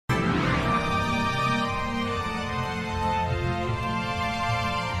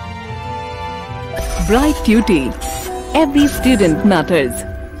bright future. Every student matters.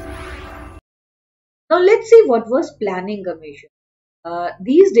 Now let's see what was Planning Commission.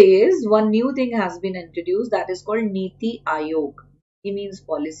 These days, one new thing has been introduced that is called NITI Aayog. It means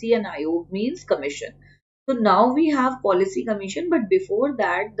policy and Aayog means commission. So now we have policy commission, but before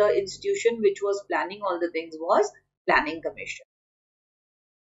that, the institution which was planning all the things was Planning Commission.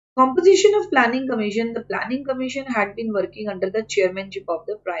 Composition of Planning Commission. The Planning Commission had been working under the chairmanship of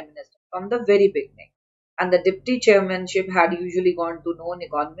the Prime Minister from the very beginning. And the deputy chairmanship had usually gone to known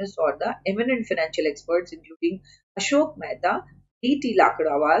economists or the eminent financial experts including Ashok Mehta, D.T.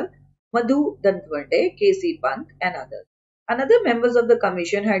 Lakdawal, Madhu Dantwade, K.C. Pant and others. Another members of the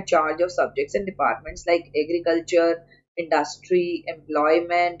commission had charge of subjects and departments like agriculture, industry,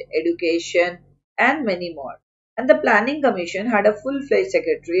 employment, education and many more. And the Planning Commission had a full-fledged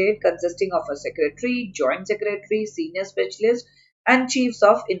secretariat consisting of a secretary, joint secretary, senior specialist and chiefs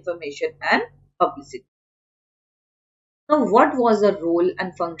of information and publicity. Now, what was the role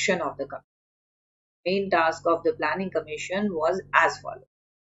and function of the commission? Main task of the Planning Commission was as follows: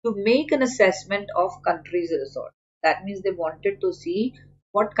 to make an assessment of country's resources. That means they wanted to see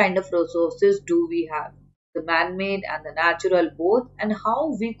what kind of resources do we have, the man-made and the natural both, and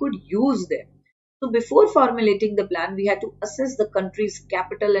how we could use them. So before formulating the plan, we had to assess the country's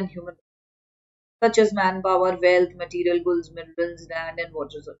capital and human resources, such as manpower, wealth, material goods, minerals, land and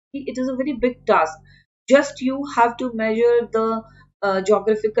water resources. It is a very big task. Just you have to measure the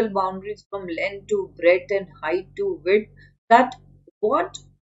geographical boundaries from length to breadth and height to width, that what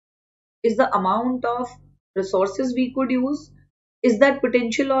is the amount of resources we could use, is that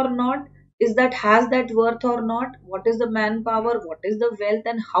potential or not, is that has that worth or not, what is the manpower, what is the wealth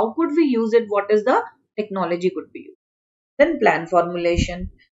and how could we use it, what is the technology could be used. Then plan formulation.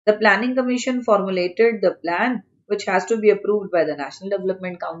 The Planning Commission formulated the plan which has to be approved by the National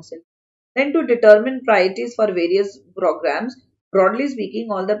Development Council. Then to determine priorities for various programs. Broadly speaking,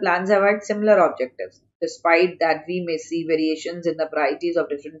 all the plans have had similar objectives. Despite that, we may see variations in the priorities of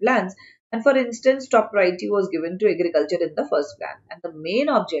different plans. And for instance, top priority was given to agriculture in the first plan. And the main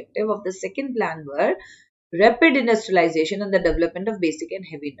objective of the second plan were rapid industrialization and the development of basic and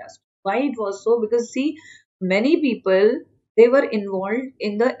heavy industry. Why it was so? Because see, many people, they were involved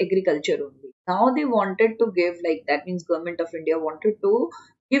in the agriculture only. Now they wanted to give, like that means Government of India wanted to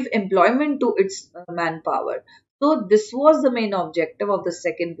give employment to its manpower. So this was the main objective of the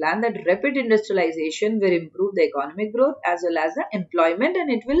second plan, that rapid industrialization will improve the economic growth as well as the employment, and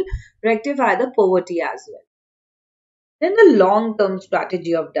it will rectify the poverty as well. Then the long-term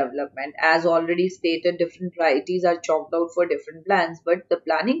strategy of development. As already stated, different priorities are chalked out for different plans, but the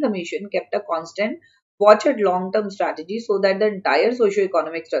Planning Commission kept a constant watch at long-term strategy so that the entire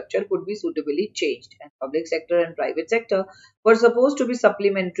socio-economic structure could be suitably changed. And public sector and private sector were supposed to be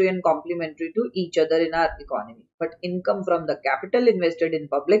supplementary and complementary to each other in our economy. But income from the capital invested in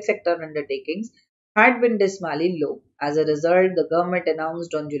public sector undertakings had been dismally low. As a result, the government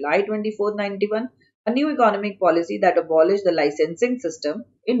announced on July 24, 91 a new economic policy that abolished the licensing system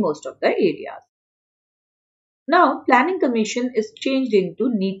in most of the areas. Now, Planning Commission is changed into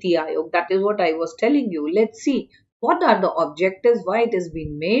NITI Aayog. That is what I was telling you. Let's see what are the objectives, why it has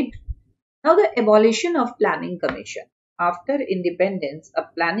been made. Now, the abolition of Planning Commission. After independence, a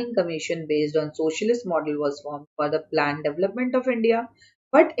Planning Commission based on socialist model was formed for the planned development of India.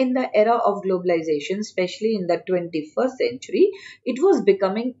 But in the era of globalization, especially in the 21st century, it was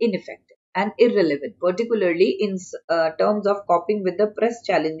becoming ineffective and irrelevant, particularly in terms of coping with the press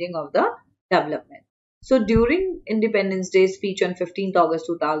challenging of the development. So during Independence Day speech on 15th August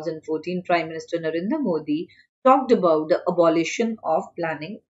 2014, Prime Minister Narendra Modi talked about the abolition of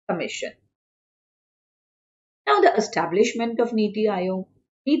Planning Commission. Now the establishment of NITI Aayog.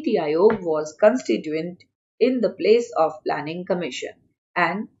 NITI Aayog was constituent in the place of Planning Commission,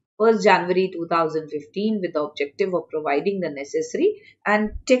 and 1st January 2015 with the objective of providing the necessary and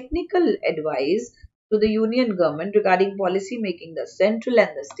technical advice to the Union government regarding policy making the central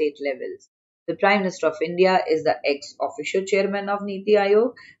and the state levels. The Prime Minister of India is the ex-official chairman of NITI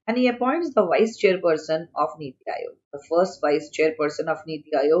Aayog, and he appoints the vice chairperson of NITI Aayog. The first vice chairperson of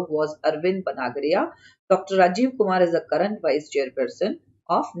NITI Aayog was Arvind Panagaria. Dr. Rajiv Kumar is the current vice chairperson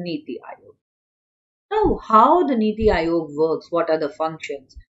of NITI Aayog. Now, how the NITI Aayog works, what are the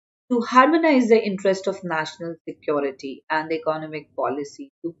functions? To harmonize the interest of national security and the economic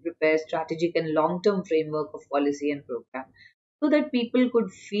policy, to prepare strategic and long-term framework of policy and program, so that people could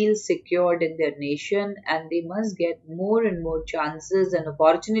feel secured in their nation and they must get more and more chances and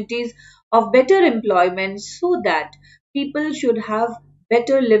opportunities of better employment, so that people should have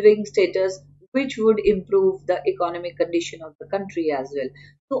better living status which would improve the economic condition of the country as well.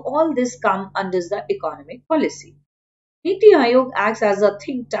 So all this come under the economic policy. NITI Aayog acts as a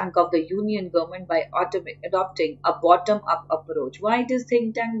think tank of the union government by adopting a bottom-up approach. Why it is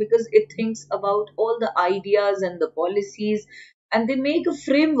think tank? Because it thinks about all the ideas and the policies, and they make a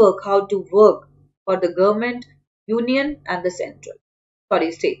framework how to work for the government, union, and the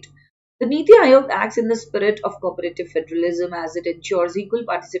state. The NITI Aayog acts in the spirit of cooperative federalism as it ensures equal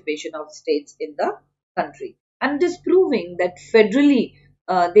participation of states in the country. And it is proving that federally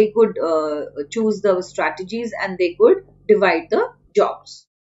they could choose the strategies and they could divide the jobs.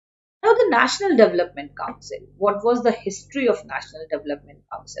 Now, the National Development Council. What was the history of National Development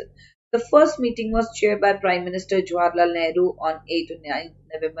Council? The first meeting was chaired by Prime Minister Jawaharlal Nehru on 8 to 9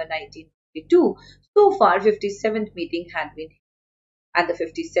 November 1952. So far, 57th meeting had been, and the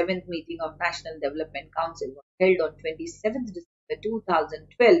 57th meeting of National Development Council was held on 27th December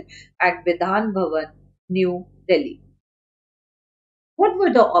 2012 at Vidhan Bhavan, New Delhi. What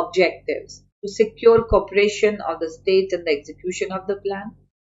were the objectives? To secure cooperation of the states in the execution of the plan,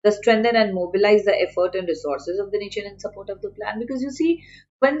 to strengthen and mobilize the effort and resources of the nation in support of the plan. Because you see,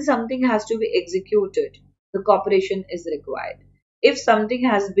 when something has to be executed, the cooperation is required. If something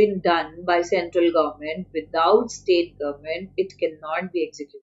has been done by central government without state government, it cannot be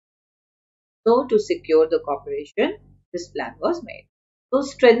executed. So, to secure the cooperation, this plan was made. So,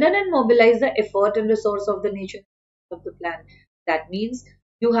 strengthen and mobilize the effort and resource of the nation of the plan. That means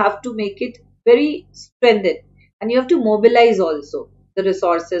you have to make it very strengthened and you have to mobilize also the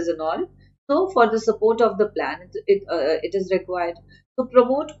resources and all. So, for the support of the plan, it is required to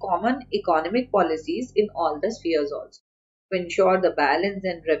promote common economic policies in all the spheres also to ensure the balance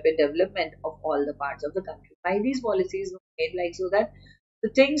and rapid development of all the parts of the country. Why these policies were made like so that the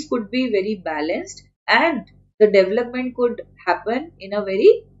things could be very balanced and the development could happen in a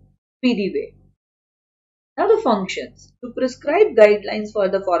very speedy way. Now the functions. To prescribe guidelines for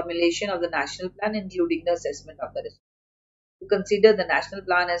the formulation of the national plan including the assessment of the risk. To consider the national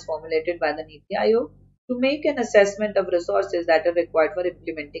plan as formulated by the NITI Aayog. To make an assessment of resources that are required for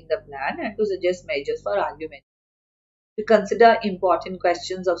implementing the plan and to suggest measures for argument. To consider important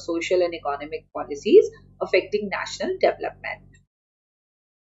questions of social and economic policies affecting national development.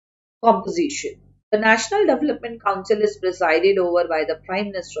 Composition. The National Development Council is presided over by the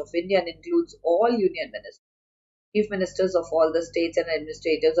Prime Minister of India and includes all union ministers, chief ministers of all the states and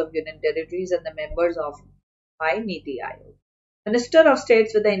administrators of union territories and the members of by NITI Aayog. Minister of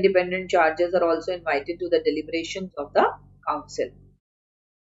States with the independent charges are also invited to the deliberations of the Council.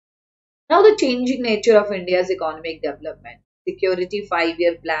 Now the changing nature of India's economic development. Security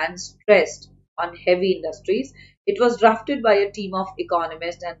 5-year plan stressed on heavy industries. It was drafted by a team of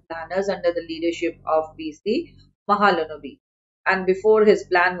economists and planners under the leadership of B.C. Mahalanobis. And before his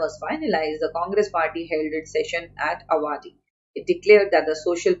plan was finalized, the Congress party held its session at Awadhi. It declared that the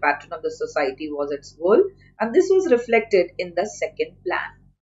social pattern of the society was its goal, and this was reflected in the second plan.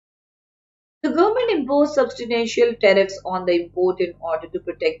 The government imposed substantial tariffs on the import in order to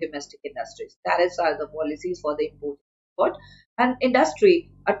protect domestic industries. Tariffs are the policies for the import, and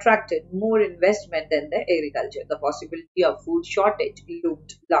industry attracted more investment than the agriculture. The possibility of food shortage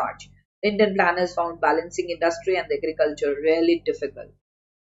loomed large. The Indian planners found balancing industry and agriculture really difficult.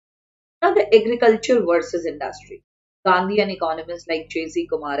 Now the agriculture versus industry. Gandhi and economists like J.C.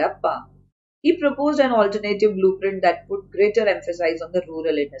 Kumarappa, he proposed an alternative blueprint that put greater emphasis on the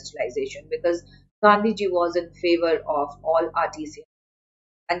rural industrialization because Gandhiji was in favor of all artisans.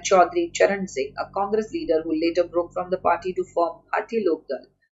 And Chaudhry Charan Singh, a Congress leader who later broke from the party to form Bharatiya Lok Dal,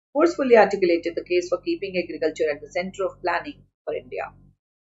 forcefully articulated the case for keeping agriculture at the center of planning for India.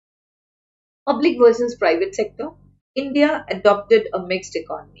 Public versus private sector. India adopted a mixed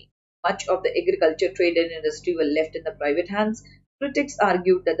economy. Much of the agriculture, trade and industry were left in the private hands. Critics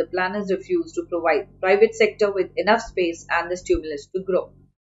argued that the planners refused to provide private sector with enough space and the stimulus to grow.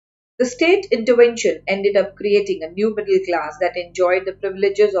 The state intervention ended up creating a new middle class that enjoyed the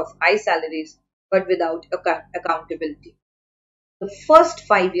privileges of high salaries but without accountability. The first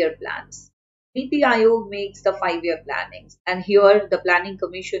 5-year plans. NITI Aayog makes the 5-year plannings, and here the Planning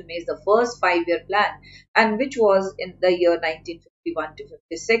Commission makes the first 5-year plan, and which was in the year 1951 to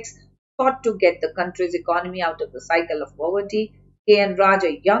 56, thought to get the country's economy out of the cycle of poverty. K.N. Raj,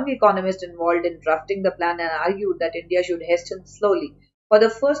 a young economist involved in drafting the plan, and argued that India should hasten slowly for the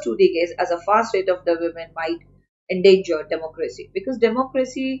first 2 decades as a fast rate of development might endanger democracy. Because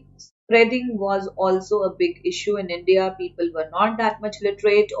democracy spreading was also a big issue in India. People were not that much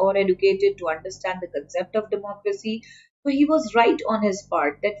literate or educated to understand the concept of democracy. So he was right on his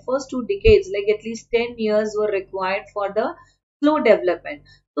part that first 2 decades, like at least 10 years were required for the slow development,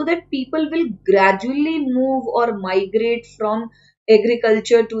 so that people will gradually move or migrate from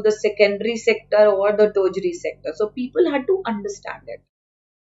agriculture to the secondary sector or the tertiary sector. So people had to understand it.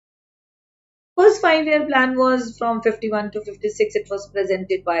 First 5 year plan was from 51 to 56. It was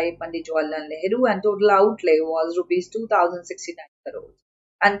presented by Pandit Jawaharlal Nehru, and total outlay was rupees 2069 crores.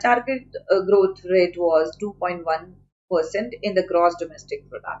 And target growth rate was 2.1% in the gross domestic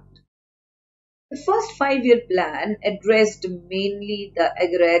product. The first 5 year plan addressed mainly the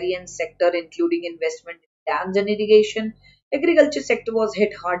agrarian sector, including investment in dams and irrigation. Agriculture sector was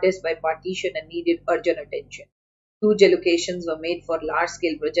hit hardest by partition and needed urgent attention. Huge allocations were made for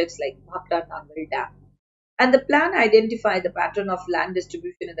large-scale projects like Bhakra Nangal Dam. And the plan identified the pattern of land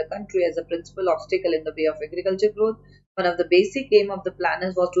distribution in the country as a principal obstacle in the way of agriculture growth. One of the basic aim of the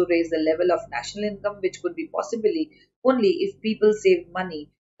planners was to raise the level of national income, which could be possibly only if people saved money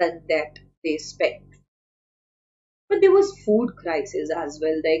than that they spent. But there was food crisis as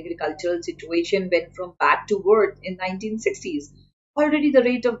well. The agricultural situation went from bad to worse in 1960s. Already the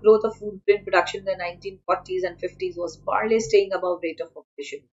rate of growth of food grain production in the 1940s and 50s was barely staying above rate of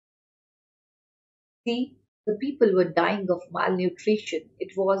population. See, the people were dying of malnutrition.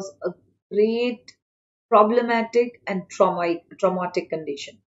 It was a great problematic and traumatic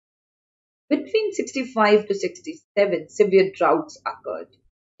condition. Between 65 to 67, severe droughts occurred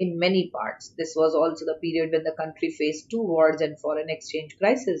in many parts. This was also the period when the country faced two wars and foreign exchange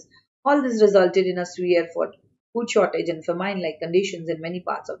crisis. All this resulted in a severe food shortage and famine-like conditions in many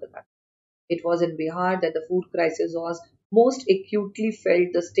parts of the country. It was in Bihar that the food crisis was most acutely felt.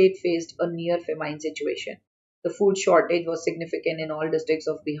 The state faced a near famine situation. The food shortage was significant in all districts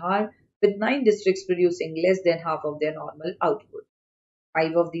of Bihar, with 9 districts producing less than half of their normal output.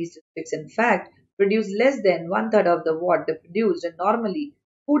 5 of these districts, in fact, produce less than one third of the what they produced, and normally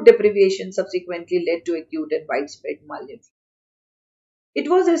food deprivation subsequently led to acute and widespread malnutrition. It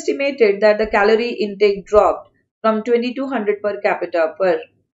was estimated that the calorie intake dropped from 2200 per capita per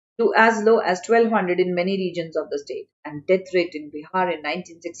to as low as 1200 in many regions of the state, and death rate in Bihar in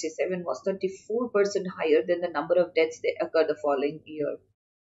 1967 was 34% higher than the number of deaths that occurred the following year.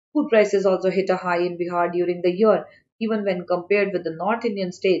 Food prices also hit a high in Bihar during the year. Even when compared with the North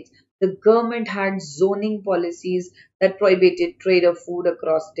Indian states, the government had zoning policies that prohibited trade of food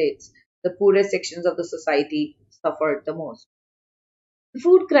across states. The poorest sections of the society suffered the most. The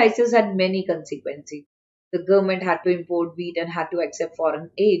food crisis had many consequences. The government had to import wheat and had to accept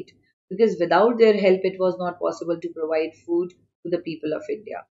foreign aid because without their help it was not possible to provide food to the people of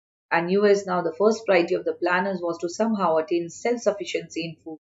India. And US now the first priority of the planners was to somehow attain self-sufficiency in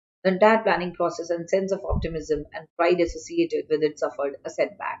food. The entire planning process and sense of optimism and pride associated with it suffered a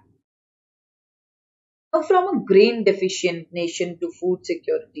setback. Now, from a grain deficient nation to food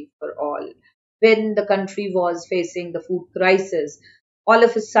security for all, when the country was facing the food crisis, all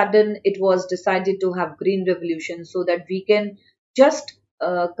of a sudden it was decided to have green revolution so that we can just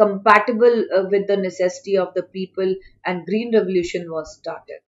compatible with the necessity of the people, and green revolution was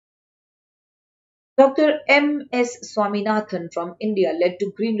started. Dr. M.S. Swaminathan from India led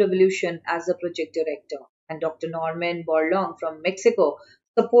to Green Revolution as a project director, and Dr. Norman Borlaug from Mexico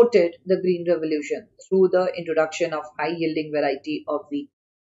supported the Green Revolution through the introduction of high-yielding variety of wheat.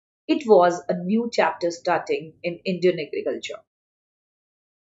 It was a new chapter starting in Indian agriculture.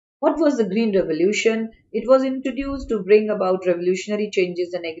 What was the Green Revolution? It was introduced to bring about revolutionary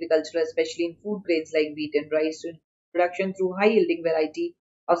changes in agriculture, especially in food grains like wheat and rice, to production through high-yielding variety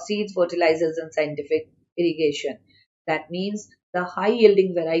of seeds, fertilizers, and scientific irrigation. That means the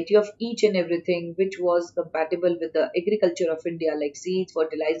high-yielding variety of each and everything which was compatible with the agriculture of India, like seeds,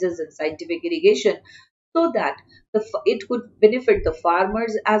 fertilizers, and scientific irrigation, so that it could benefit the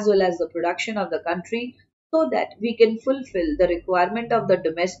farmers as well as the production of the country, so that we can fulfill the requirement of the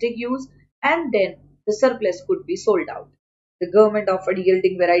domestic use, and then the surplus could be sold out. The government offered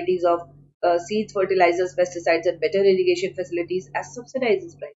yielding varieties of seeds, fertilizers, pesticides, and better irrigation facilities as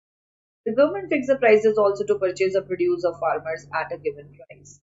subsidized price. The government fixed the prices also to purchase the produce of farmers at a given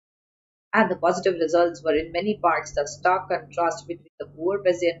price. And the positive results were in many parts the stark contrast between the poor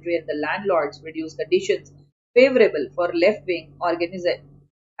peasantry and the landlords produced conditions favorable for left-wing organization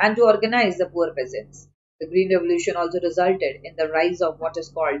and to organize the poor peasants. The Green Revolution also resulted in the rise of what is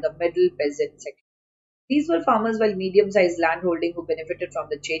called the middle peasant section. These were farmers with medium-sized landholding who benefited from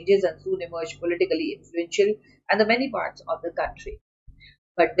the changes and soon emerged politically influential in the many parts of the country.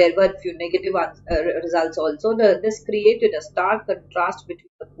 But there were few negative results also. This created a stark contrast between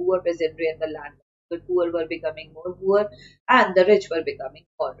the poor peasantry and the land. The poor were becoming more poor and the rich were becoming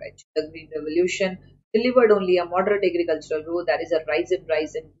more rich. The Green Revolution delivered only a moderate agricultural growth, that is a rise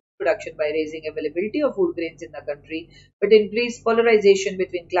in production by raising availability of food grains in the country, but increased polarization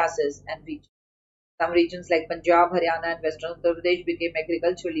between classes and regions. Some regions like Punjab, Haryana, and Western Uttar Pradesh became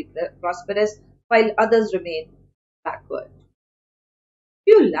agriculturally prosperous, while others remained backward.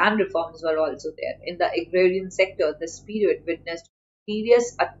 Few land reforms were also there. In the agrarian sector, this period witnessed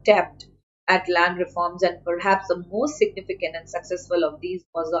serious attempt at land reforms, and perhaps the most significant and successful of these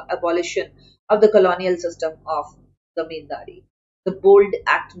was the abolition of the colonial system of zamindari. The bold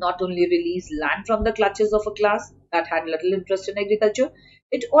act not only released land from the clutches of a class that had little interest in agriculture,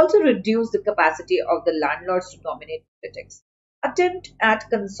 it also reduced the capacity of the landlords to dominate politics. Attempt at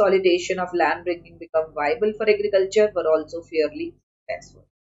consolidation of land bringing become viable for agriculture were also fairly successful.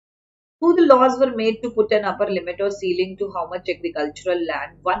 Two, the laws were made to put an upper limit or ceiling to how much agricultural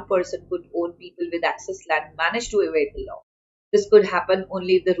land one person could own. People with access land managed to evade the law. This could happen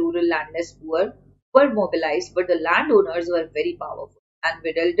only if the rural landless poor were mobilized, but the landowners were very powerful and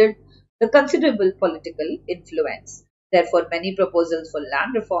wielded the considerable political influence. Therefore, many proposals for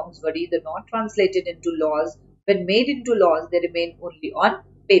land reforms were either not translated into laws. When made into laws, they remain only on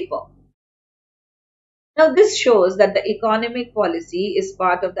paper. Now, this shows that the economic policy is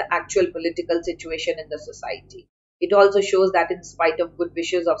part of the actual political situation in the society. It also shows that, in spite of good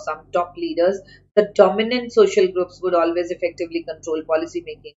wishes of some top leaders, the dominant social groups would always effectively control policy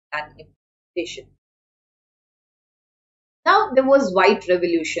making and implementation. Now, there was White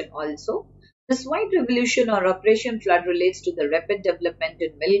Revolution also. This White Revolution or Operation Flood relates to the rapid development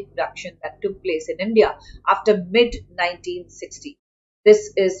in milk production that took place in India after mid 1960.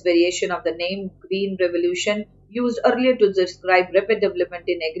 This is variation of the name Green Revolution used earlier to describe rapid development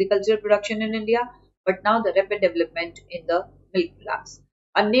in agricultural production in India, but now the rapid development in the milk products.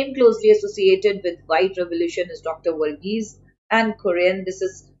 A name closely associated with White Revolution is Dr. Varghese and Korean. This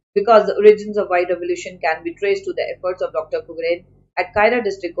is because the origins of White Revolution can be traced to the efforts of Dr. Korean at Kaira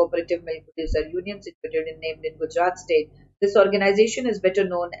District Cooperative Milk Producer Union situated and named in Gujarat state. This organization is better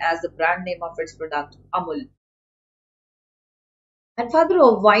known as the brand name of its product, Amul. And father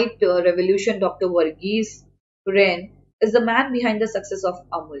of White Revolution, Dr. Varghese Kuren, is the man behind the success of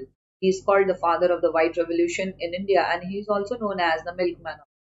Amul. He is called the father of the White Revolution in India, and he is also known as the milkman.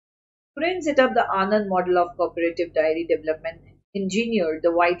 Kuren set up the Anand model of cooperative dairy development, engineered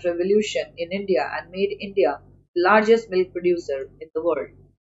the White Revolution in India, and made India the largest milk producer in the world.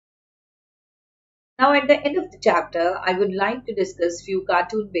 Now, at the end of the chapter, I would like to discuss few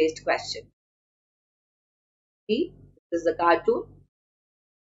cartoon-based questions. See, this is the cartoon.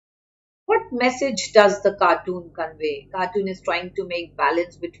 What message does the cartoon convey? Cartoon is trying to make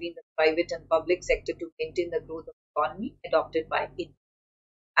balance between the private and public sector to maintain the growth of the economy adopted by India.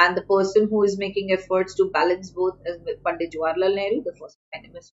 And the person who is making efforts to balance both is Pandit Jawaharlal Nehru, the first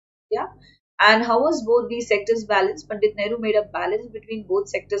Prime Minister of India. And how was both these sectors balanced? Pandit Nehru made a balance between both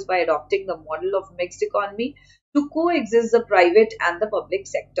sectors by adopting the model of mixed economy to coexist the private and the public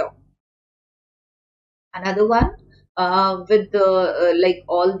sector. Another one, with the like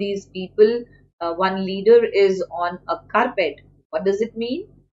all these people, one leader is on a carpet. What does it mean?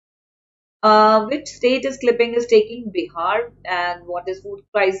 Which state is clipping is taking? Bihar. And what is food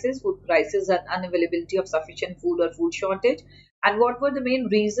crisis? Food crisis and unavailability of sufficient food or food shortage. And what were the main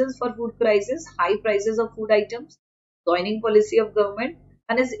reasons for food crisis? High prices of food items, joining policy of government.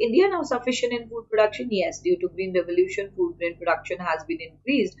 And is India now sufficient in food production? Yes, due to Green Revolution, food grain production has been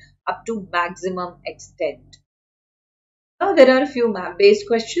increased up to maximum extent. Now there are a few map-based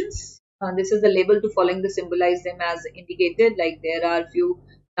questions. This is the label to following the symbolize them as indicated. Like there are few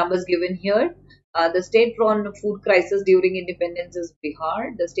numbers given here. The state prone food crisis during independence is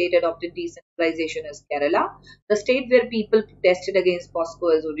Bihar. The state adopted decentralization is Kerala. The state where people protested against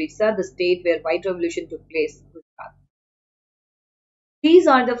POSCO is Orissa. The state where White Revolution took place, Gujarat. These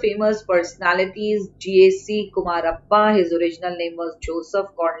are the famous personalities. GAC Kumarappa, his original name was Joseph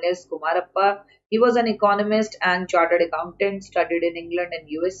Cornelius Kumarappa. He was an economist and chartered accountant, studied in England and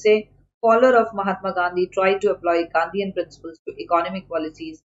USA. Follower of Mahatma Gandhi, tried to apply Gandhian principles to economic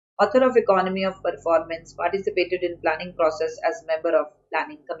policies. Author of Economy of Performance, participated in planning process as member of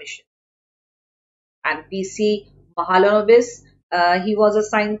Planning Commission. And PC Mahalanobis, he was a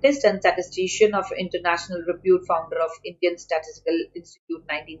scientist and statistician of international repute, founder of Indian Statistical Institute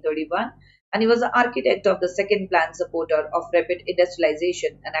 1931, and he was the architect of the second plan, supporter of rapid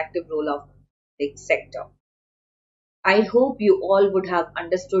industrialization and active role of the sector. I hope you all would have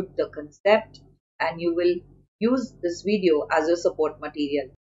understood the concept and you will use this video as a support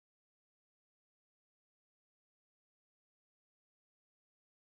material.